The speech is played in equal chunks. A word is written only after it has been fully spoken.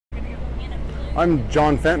I'm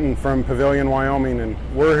John Fenton from Pavilion, Wyoming, and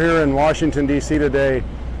we're here in Washington, D.C. today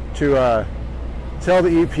to tell the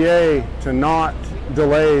EPA to not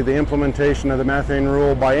delay the implementation of the methane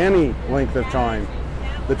rule by any length of time.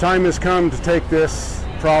 The time has come to take this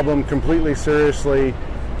problem completely seriously,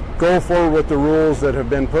 go forward with the rules that have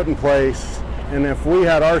been put in place, and if we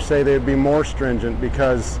had our say, they'd be more stringent,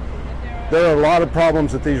 because there are a lot of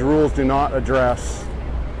problems that these rules do not address,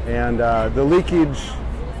 and the leakage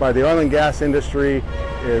by the oil and gas industry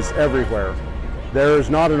is everywhere. There is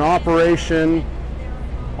not an operation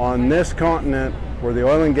on this continent where the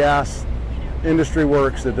oil and gas industry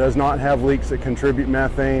works that does not have leaks that contribute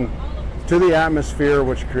methane to the atmosphere,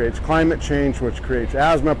 which creates climate change, which creates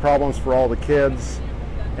asthma problems for all the kids,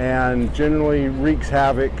 and generally wreaks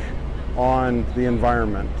havoc on the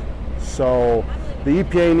environment. So the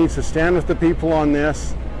EPA needs to stand with the people on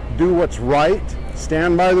this, do what's right,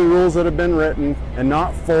 stand by the rules that have been written, and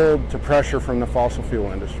not fold to pressure from the fossil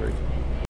fuel industry.